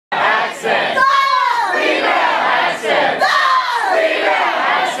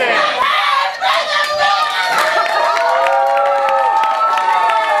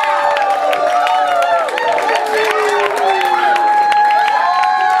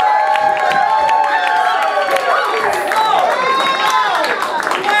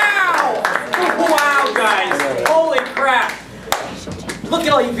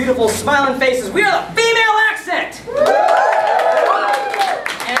beautiful smiling faces, we are the Female Accent!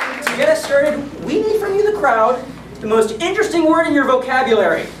 And to get us started, we need from you, the crowd, the most interesting word in your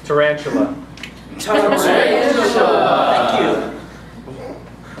vocabulary. Tarantula. Tarantula. Thank you.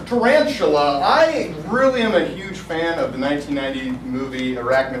 Tarantula. I really am a huge fan of the 1990 movie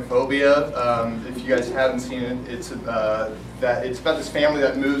Arachnophobia. If you guys haven't seen it, it's about this family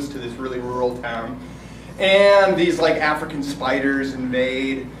that moves to this really rural town, and these like African spiders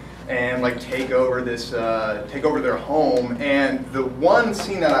invade and like take over their home. And the one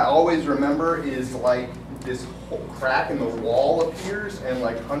scene that I always remember is like this whole crack in the wall appears, and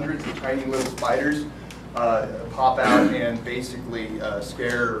like hundreds of tiny little spiders pop out and basically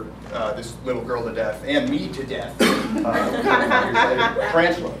scare this little girl to death, and me to death.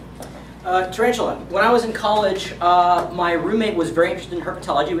 Tarantula. Tarantula. When I was in college, my roommate was very interested in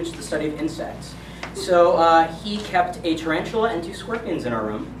herpetology, which is the study of insects. So he kept a tarantula and 2 scorpions in our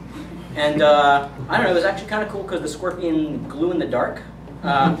room. And I don't know, it was actually kind of cool because the scorpion glue in the dark.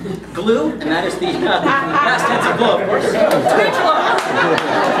 Glue, and that is the past tense of glue, of course.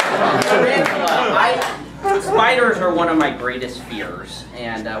 Tarantula! Spiders are one of my greatest fears.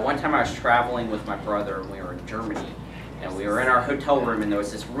 And one time I was traveling with my brother, and we were in Germany. And we were in our hotel room, and there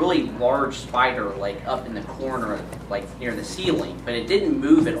was this really large spider, like up in the corner, like near the ceiling. But it didn't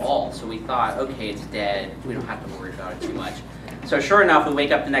move at all, so we thought, okay, it's dead. We don't have to worry about it too much. So sure enough, we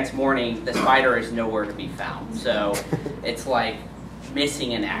wake up the next morning, the spider is nowhere to be found. So it's like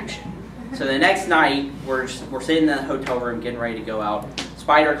missing in action. So the next night, we're sitting in the hotel room getting ready to go out.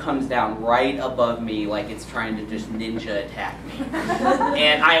 Spider comes down right above me like it's trying to just ninja attack me.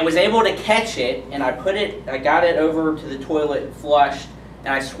 And I was able to catch it, and I got it over to the toilet, flushed,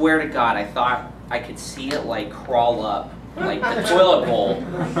 and I swear to God, I thought I could see it like crawl up like the toilet bowl.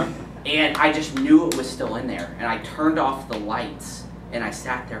 And I just knew it was still in there. And I turned off the lights, and I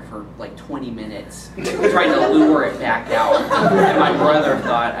sat there for like 20 minutes trying to lure it back out. And my brother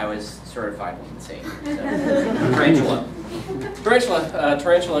thought I was certified insane. So, tarantula.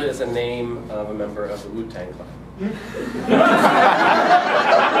 Tarantula is a name of a member of the Wu-Tang Clan.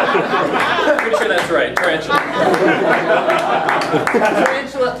 Pretty sure that's right, tarantula.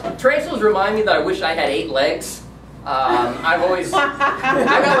 Tarantulas remind me that I wish I had 8 legs. I've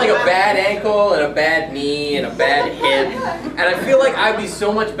got like a bad ankle and a bad knee and a bad hip, and I feel like I'd be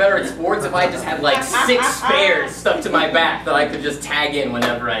so much better at sports if I just had like 6 spares stuck to my back that I could just tag in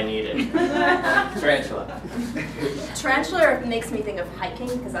whenever I needed. Tarantula. Tarantula makes me think of hiking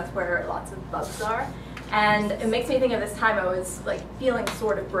because that's where lots of bugs are. And it makes me think of this time I was like feeling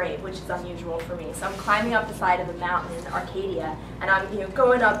sort of brave, which is unusual for me. So I'm climbing up the side of the mountain in Arcadia, and I'm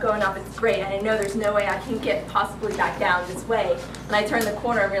going up, it's great, and I know there's no way I can get possibly back down this way. And I turn the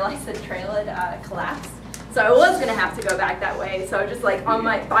corner and realize the trail had collapsed. So I was gonna have to go back that way. So I was just like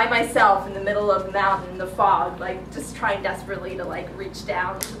by myself in the middle of the mountain in the fog, like just trying desperately to like reach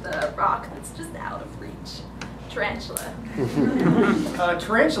down to the rock that's just out of reach. Tarantula.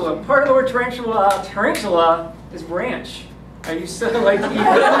 Tarantula. Part of the word tarantula is ranch. I used to like eat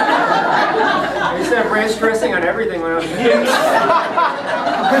I used to have ranch dressing on everything when I was a kid.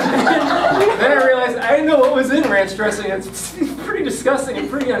 Then I realized I didn't know what was in ranch dressing. It's pretty disgusting and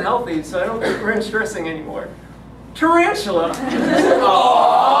pretty unhealthy, so I don't eat ranch dressing anymore. Tarantula.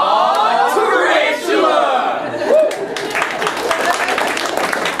 Aww, tarantula!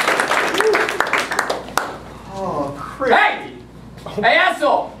 Hey! Hey,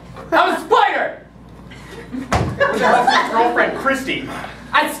 asshole! I'm a spider! That's his girlfriend, Christy.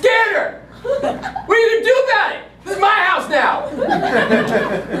 I scared her! What are you gonna do about it? This is my house now!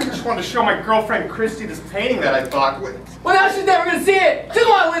 I just wanted to show my girlfriend Christy this painting that I bought. Well, now she's never gonna see it! She doesn't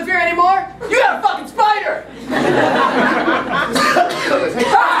want to live here anymore! You got a fucking spider!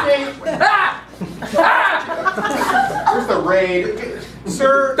 Here's the raid.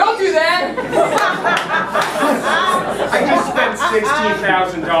 Sir! Don't do that! I just spent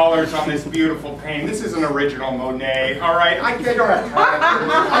 $16,000 on this beautiful painting. This is an original Monet, all right? I don't have time.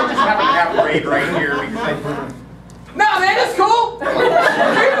 I just happen to have a raid right here because No, man, that's cool!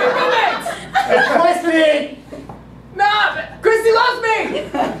 We're roommates! Christy! Nah, Christy loves me!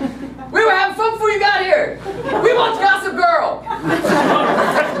 We were having fun before you got here! We watched Gossip Girl!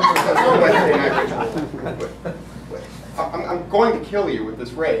 I'm going to kill you with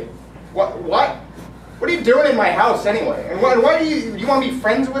this raid. What? What are you doing in my house anyway? And why do you want to be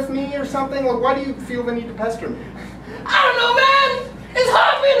friends with me or something? Like, why do you feel the need to pester me? I don't know, man! It's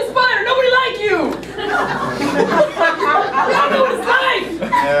hard being a spider! Nobody like you! I don't know what it's like!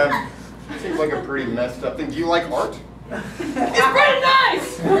 Yeah, seems like a pretty messed up thing. Do you like art? It's pretty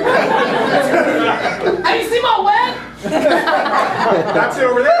nice! Have you seen my web? That's it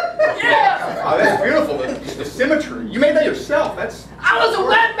over there? Yeah! Oh, that's beautiful. The symmetry. You made that yourself. That's. I was a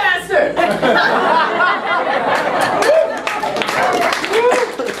webmaster!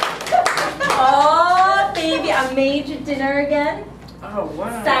 Oh, baby, I made you dinner again. Oh,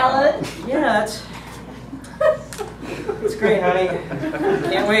 wow. Salad. Yeah, that's great, honey.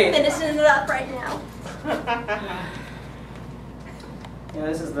 Can't wait. Finishing it up right now. Yeah,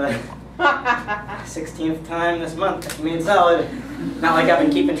 this is the 16th time this month that you made salad. Not like I've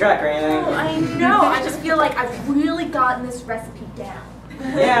been keeping track or anything. Oh, I know. I just feel like I've really gotten this recipe down.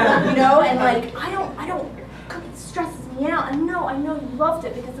 Yeah. You know, and like I don't. Cooking stresses me out. And no, I know you loved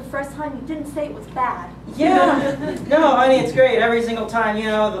it because the first time you didn't say it was bad. Yeah. No, honey, it's great. Every single time, you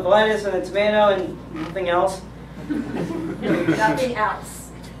know, the lettuce and the tomato and nothing else. Nothing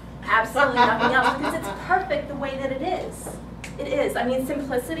else. Absolutely nothing else because it's perfect the way that it is. It is. I mean,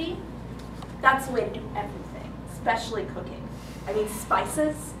 simplicity, that's the way to do everything, especially cooking. I mean,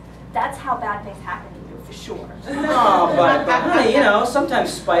 spices, that's how bad things happen to you, for sure. Oh, but honey, you know,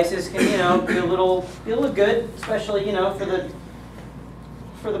 sometimes spices can, you know, be a little good, especially, you know,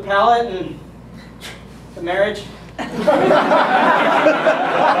 for the palate and the marriage. Are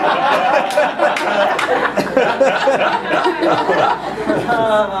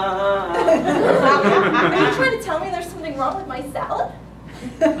you trying to tell me there's something wrong with my salad?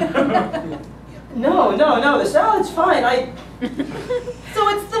 No, the salad's fine. So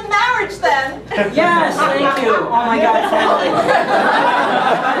it's the marriage then? Yes, thank you. Oh my God, finally.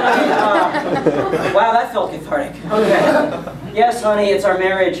 Wow, that felt cathartic. Okay. Yes, honey, it's our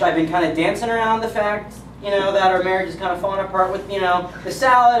marriage. I've been kind of dancing around the fact, you know, that our marriage is kind of falling apart with, you know, the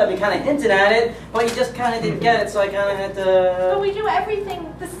salad. I've been kind of hinting at it, but you just kind of didn't get it, so I kind of had to... But we do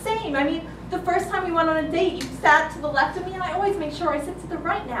everything the same. I mean, the first time we went on a date, you sat to the left of me, and I always make sure I sit to the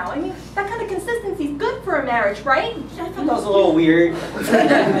right now. I mean, that kind of consistency is good for a marriage, right? I thought that was a little weird.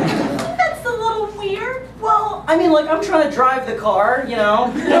 That's a little weird. Well, I mean, like, I'm trying to drive the car, you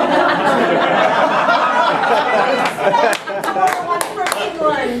know. One from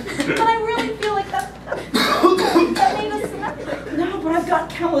England. But I really feel like that made us symmetric. No, but I've got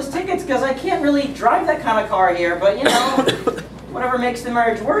countless tickets because I can't really drive that kind of car here. But you know, whatever makes the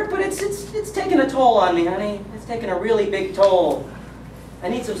marriage work. But it's taking a toll on me, honey. It's taking a really big toll. I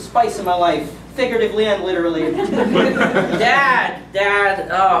need some spice in my life, figuratively and literally. Dad,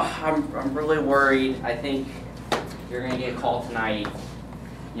 oh, I'm really worried. I think you're gonna get a call tonight.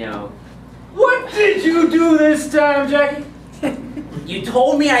 You know, What did you do this time, Jackie? you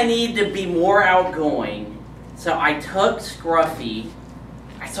told me I needed to be more outgoing, so I took Scruffy.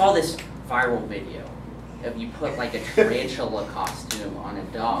 I saw this viral video of you put like a tarantula costume on a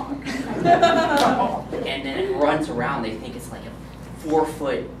dog, and then it runs around. They think it's like a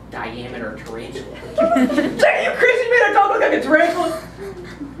 4-foot diameter tarantula. Jackie, you crazy? You made a dog look like a tarantula?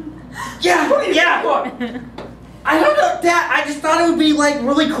 Yeah. I don't know, Dad. I just thought it would be like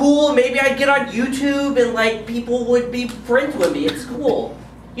really cool. And maybe I'd get on YouTube and like people would be friends with me at school.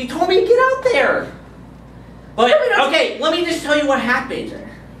 You told me to get out there. But okay, let me just tell you what happened.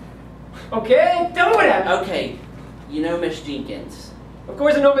 Okay, tell me what happened. Okay, you know Miss Jenkins. Of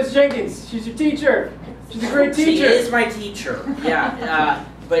course I know Miss Jenkins. She's your teacher. She's a great teacher. She is my teacher. Yeah,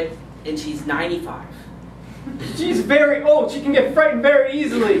 and she's 95. She's very old. She can get frightened very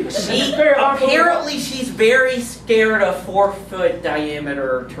easily. Apparently she's very scared of 4-foot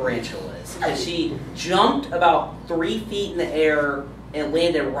diameter tarantulas. Because she jumped about 3 feet in the air and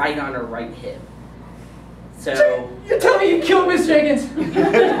landed right on her right hip. So You're telling me you killed Miss Jenkins?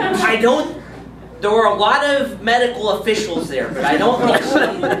 I don't. There were a lot of medical officials there, but I don't think she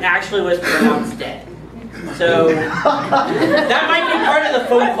actually was pronounced dead. So that might be part of the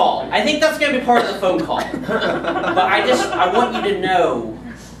phone call. I think that's going to be part of the phone call. But I want you to know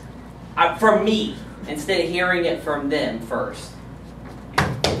from me instead of hearing it from them first.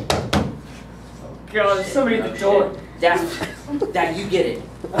 God, there's somebody at the door. Dad, you get it.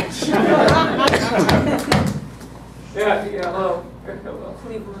 Yeah, hello.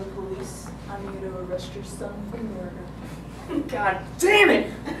 Cleveland police, I'm here to arrest your son for murder. God damn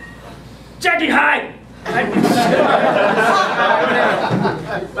it! Jackie, hide!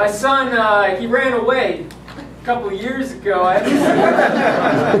 My son, he ran away a couple years ago. I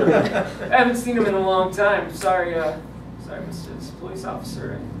haven't seen him in a long time. Sorry, Mr. Police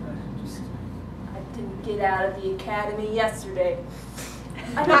Officer. I didn't get out of the academy yesterday.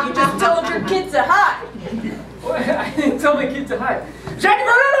 I know you just told your kid to hide. What? I didn't tell my kid to hide. Jackie,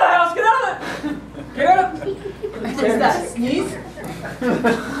 run out of the house! Get out of it! Get out! Is that a sneeze?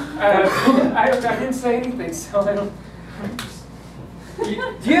 I didn't say anything, so I don't...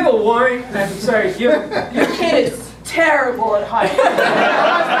 Do you have a warrant? I'm sorry, do you have... Your kid is terrible at height.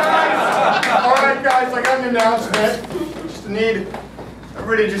 All right, guys, I got an announcement. Just need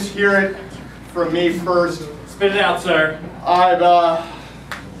everybody to just hear it from me first. Spit it out, sir.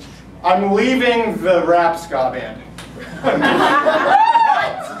 I'm leaving the rap ska band.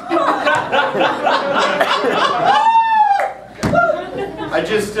 I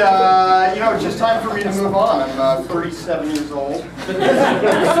just, it's just time for me to move on. I'm 37 years old.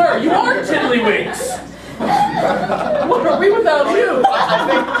 Sir, you are Tiddlywinks. What are we without you? I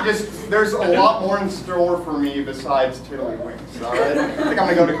think there's a lot more in store for me besides Tiddlywinks. All right? I think I'm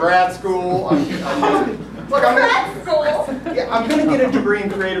gonna go to grad school. Grad school? Yeah, I'm gonna get a degree in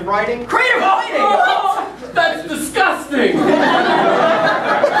creative writing. Creative writing! Oh, that's disgusting.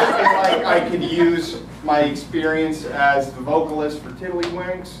 I could use my experience as the vocalist for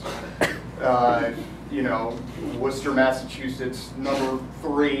Tiddlywinks. Worcester, Massachusetts,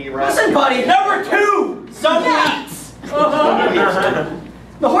 #3. Listen, buddy, #2! Some weeks!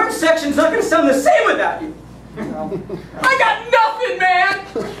 The horn section's not gonna sound the same without you. I got nothing, man!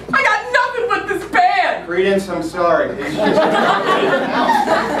 I got nothing but this band! Credence, I'm sorry. Just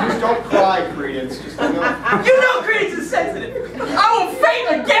don't cry, Credence. Just You know Credence is sensitive. I will faint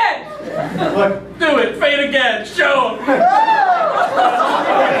again! look. Do it. Fade again. Show him. You're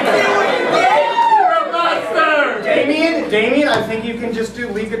a monster. Damien, I think you can just do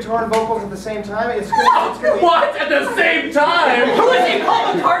lead guitar and vocals at the same time. It's gonna What? At the same time? Who is he,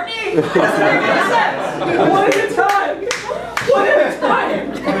 Paul McCartney? It doesn't make any sense. One at a time. One at a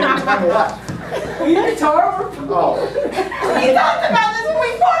time. Time what? Lead guitar. Oh. We talked about this when we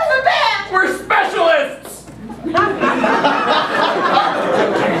formed the band! We're specialists.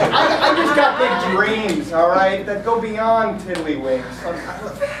 I just got big dreams, all right, that go beyond Tiddlywinks.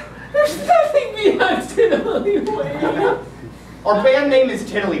 There's nothing beyond Tiddlywinks. Our band name is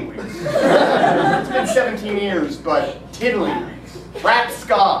Tiddlywinks. It's been 17 years, but Tiddlywinks. Rap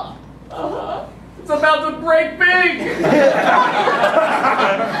ska. It's about to break big. You're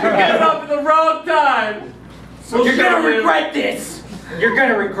getting up at the wrong time. So you're gonna regret this. You're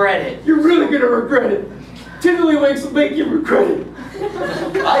gonna regret it. You're really gonna regret it. Tiddlywinks will make you regret it.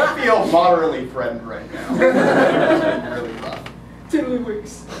 I feel moderately threatened right now. Really rough.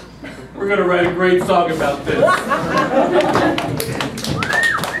 Tiddlywinks. We're gonna write a great song about this.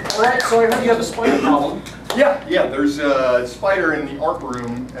 All right, so I heard you have a spider problem. Yeah, there's a spider in the art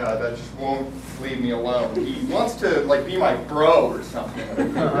room that just won't leave me alone. He wants to, be my bro or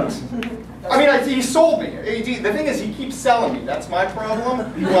something. I mean, he sold me. The thing is, he keeps selling me. That's my problem.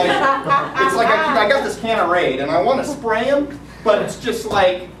 It's like I got this can of Raid, and I want to spray him, but it's just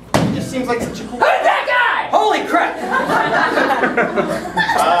it just seems like such a cool... Who's that guy? Holy crap!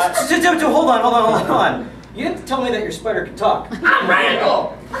 Hold on. You didn't tell me that your spider could talk. I'm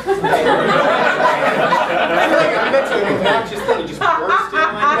Randall! I feel like that's an obnoxious thing. You just burst in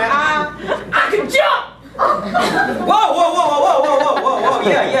like that. I can jump! Whoa!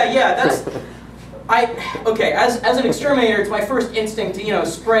 Yeah. Okay. As an exterminator, it's my first instinct to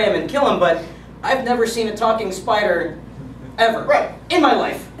spray him and kill him, but I've never seen a talking spider ever. Right. In my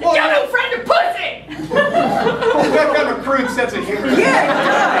life. Well, You're no friend of pussy! You've got kind of a crude sense of humor. Yeah,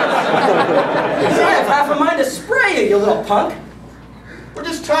 he does. I have half a mind to spray you, you little punk. We're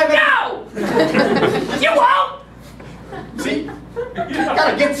just trying to... No! You won't! See?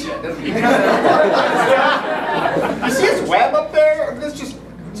 Kind of gets you, doesn't it? You see his web up there? It's just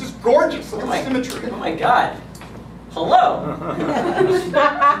gorgeous. Look at the symmetry. Oh my God. Hello.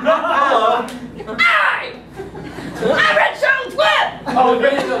 Hello. Hi! I'm Red Charles Webb! Oh,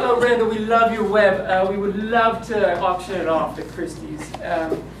 Randall, we love your web. We would love to auction it off at Christie's.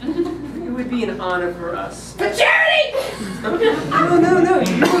 It would be an honor for us. For charity! No. You are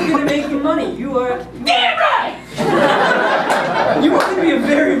going to make the money. You are... Damn right! You are going to be a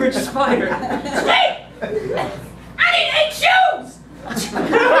very rich spider. Hey! I need 8 shoes!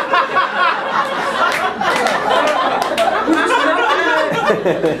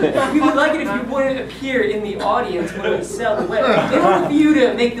 We would like it if you wouldn't appear in the audience when we sell the web. In order for you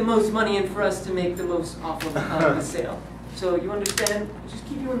to make the most money and for us to make the most off of the sale. So you understand? We'll just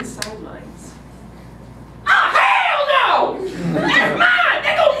keep you on the sidelines. Oh, hell no! That's mine!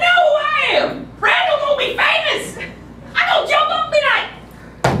 They gonna know who I am! Randall gonna be famous! I gonna jump up and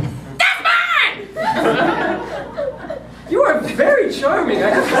that's mine! You are very charming.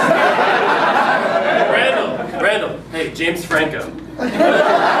 Randall. Hey, James Franco. Big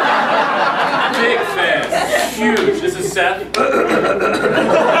fan. Huge. This is Seth.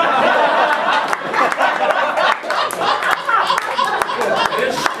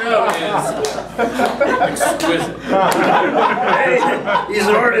 This show is exquisite. Hey, he's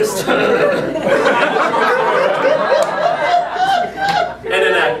an artist. And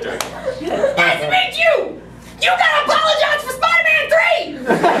an actor. Nice to meet you! You gotta apologize for Spider-Man 3!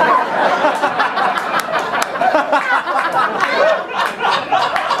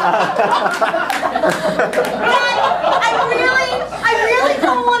 I really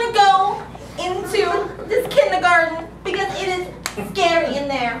don't want to go into this kindergarten because it is scary in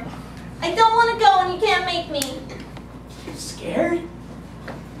there. I don't want to go and you can't make me. Scared?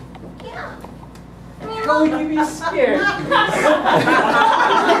 Yeah. I mean, How would you be scared? Goddamn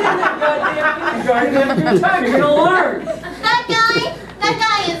kindergarten, have a good time. You're gonna learn. that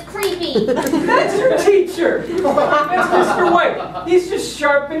guy is creepy. That's your teacher. That's Mr. White. He's just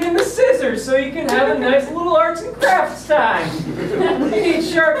sharpening the scissors so you can have a nice little arts and crafts time. You need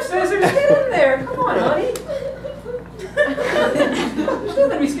sharp scissors? Get in there. Come on, honey. There's nothing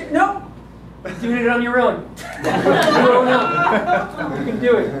to be scared. Nope. Doing it on your own. Grown up. You can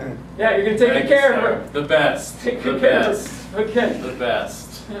do it. Yeah, you're gonna take good care of her. The best. Take The good care of best. her. Okay. The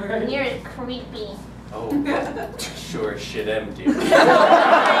best. All right. You're creepy. Oh, sure as shit empty. Feel that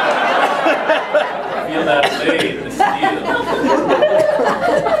blade, the steel.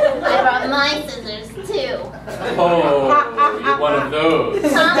 I brought my scissors too. Oh, you're one of those.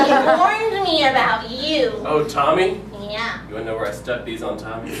 Tommy warned me about you. Oh, Tommy? Yeah. You wanna know where I stuck these on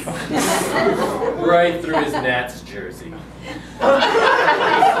Tommy? Right through his Nats jersey.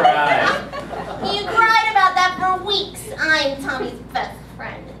 Cried. You cried about that for weeks. I'm Tommy's best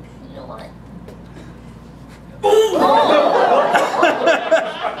friend. You know what? Dad,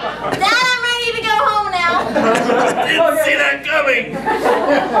 I'm ready to go home now. Didn't see that coming!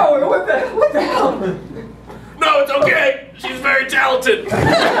 Oh, what the hell? No, it's okay! She's very talented!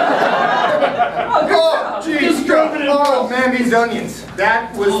 Oh, jeez. Oh, man, these onions.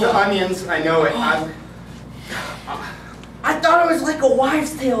 That was the onions. I know it. I thought it was like a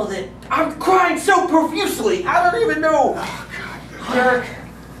wives' tale that I'm crying so profusely. I don't even know. Oh, God. Jerk.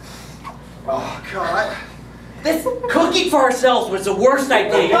 Oh, God. This cooking for ourselves was the worst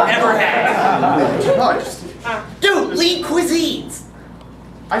idea you've ever had. Oh, just... Dude, lead cuisines.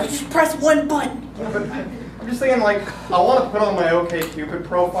 I You just press one button. But I'm just thinking, like, I want to put on my OkCupid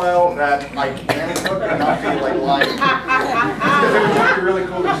profile that I can cook and not be, like, lying. Because it would just be really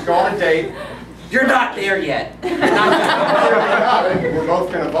cool to just go on a date. You're not there yet. We're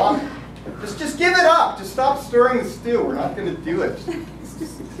both going to vomit. Just give it up. Just stop stirring the stew. We're not going to do it.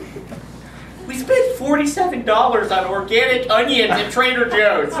 We spent $47 on organic onions at Trader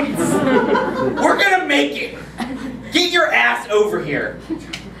Joe's. We're gonna make it. Get your ass over here.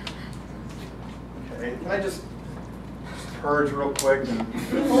 Okay, can I just purge real quick and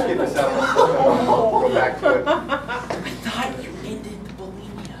just get this out of my system and we'll go back to it? I thought you ended the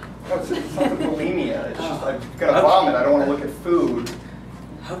bulimia. No, it's not the bulimia. It's just I'm going to vomit. I don't want to look at food.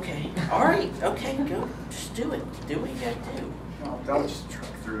 Okay. All right. Okay. Go. Just do it. Do what you gotta do. No, don't just truck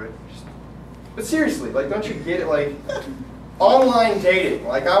through it. But seriously, like, don't you get it? Like, online dating.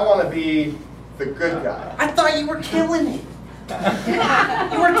 Like, I want to be the good guy. I thought you were killing it.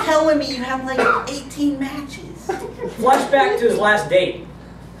 You were telling me you had like 18 matches. Flashback to his last date.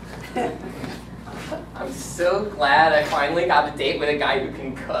 I'm so glad I finally got a date with a guy who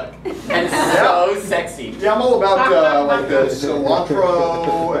can cook. And so sexy. Yeah, I'm all about like the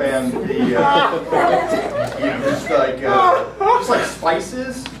cilantro and the just like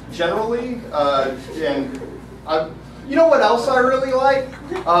spices generally. And you know what else I really like?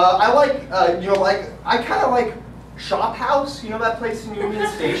 I like I kind of like Shop House. You know that place in Union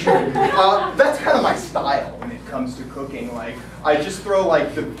Station? That's kind of my style when it comes to cooking. Like I just throw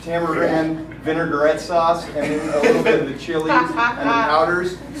like the tamarind vinaigrette sauce and then a little bit of the chilies and the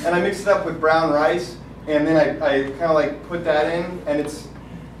powders, and I mix it up with brown rice, and then I kind of like put that in, and it's.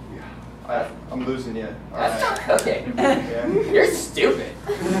 I'm losing you. That's not cooking. Yeah. You're stupid.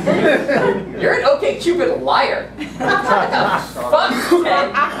 You're an OkCupid liar. Fuck,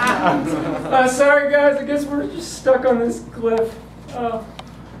 Ted. Sorry guys, I guess we're just stuck on this cliff. I don't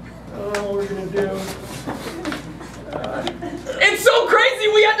know what we're gonna do. It's so crazy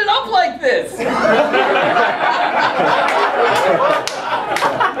we ended up like this. I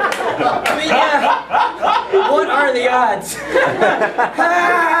mean, yeah. What are the odds?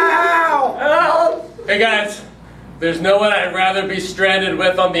 How? Hey guys, there's no one I'd rather be stranded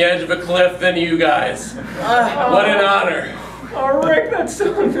with on the edge of a cliff than you guys. What an honor. Oh, Rick, that's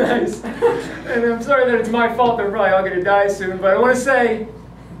so nice. And I'm sorry that it's my fault they're probably all gonna die soon, but I want to say,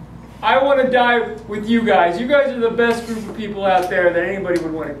 I want to die with you guys. You guys are the best group of people out there that anybody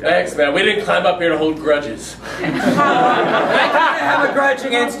would want to die Thanks, man. We didn't climb up here to hold grudges. I kind of have a grudge grudge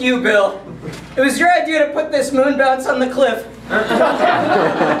against you, Bill. It was your idea to put this moon bounce on the cliff.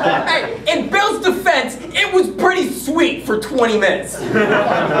 Hey, in Bill's defense, it was pretty sweet for 20 minutes. All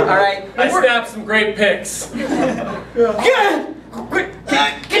right? I snapped some great pics. Yeah!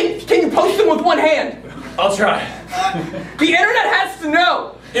 Can you post them with one hand? I'll try. The internet has to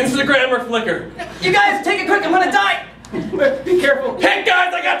know. Instagram or Flickr? You guys, take it quick, I'm gonna die! Be careful. Hey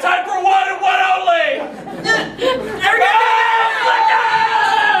guys, I got time for one and one only!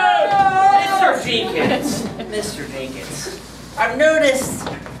 Mr. Jenkins, Mr. Jenkins, I've noticed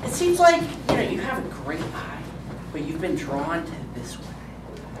it seems like you have a great eye, but you've been drawn to this one.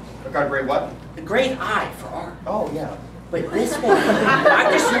 I've got a great what? A great eye for art. Oh, yeah. But this one,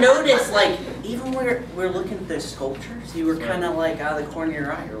 I just noticed, like, even when we're looking at the sculptures, you were kind of like out of the corner of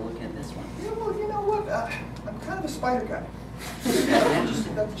your eye, you're looking at this one. Yeah, well, you know what? I'm kind of a spider guy.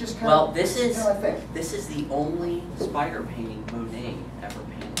 That's just kind Well, of this is how I think. this is the only spider painting Monet ever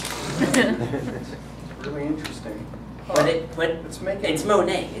painted. It's really interesting. But Let's make it. it's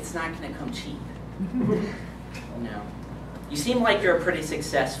Monet. It's not going to come cheap. No. You seem like you're a pretty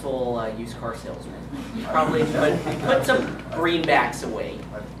successful used car salesman. You probably put some greenbacks away.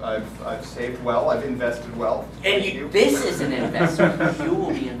 I've saved well. I've invested well. And this is an investment. You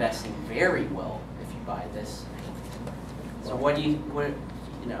will be investing very well if you buy this. So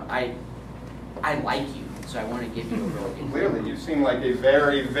I like you, so I want to give you a really good. Clearly, you seem like a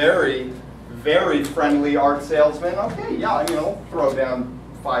very, very, very friendly art salesman. Okay, yeah, I'll throw down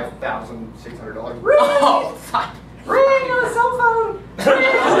 $5,600. Oh, fuck. Ring on the cell phone! Hold on,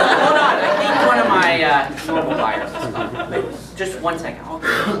 I think one of my normal buyers is coming. But just 1 second. I'll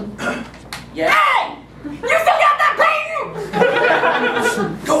yeah. Hey! You still got that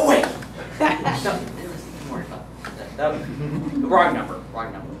painting? Go away! No, don't worry about that. Wrong number.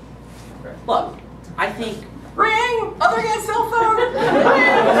 Wrong number. Look, I think. Ring! Other guy's cell phone!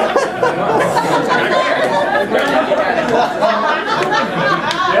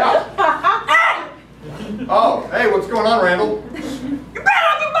 Yeah. Oh, hey, what's going on, Randall? You better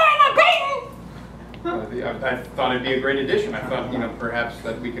not be buying my painting! I thought it'd be a great addition. I thought, perhaps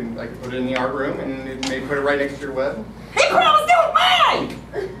that I could put it in the art room and maybe put it right next to your web. He promised it was mine!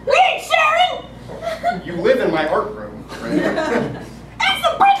 We ain't sharing! You live in my art room, Randall. That's the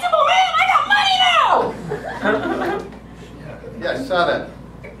principle, man! I got money now! Yeah, I saw that.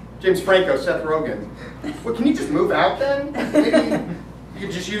 James Franco, Seth Rogen. Well, can you just move out then? Maybe you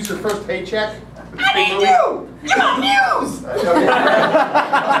could just use your first paycheck. I need you! You're on news!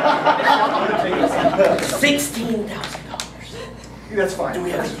 $16,000. That's fine. Do we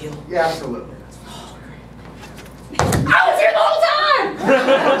have a deal? Yeah, absolutely. I was here the whole time!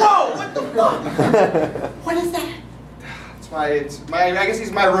 Whoa! What the fuck? What is that? It's my. I guess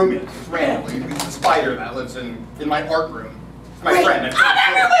he's my roommate. It's Randall. He's the spider that lives in my art room. It's my friend.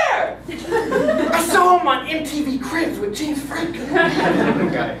 I'm everywhere! I saw him on MTV Cribs with James Franco.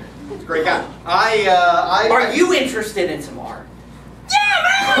 Good guy. He's a great guy. Are you interested in some art?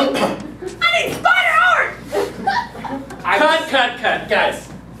 Yeah, man! I need spider art! Cut. Guys,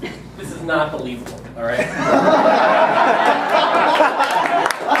 this is not believable, all right?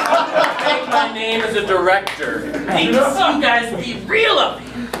 Take my name as a director. I need to see you guys be real up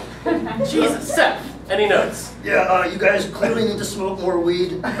here. Jesus, Seth, any notes? Yeah, you guys clearly need to smoke more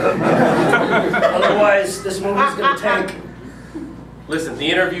weed. Otherwise, this movie's gonna tank. Listen, the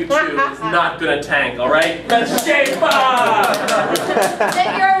interview too is not gonna tank, all right? Let's shape up!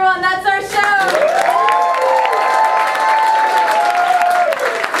 Thank you, everyone. That's our show.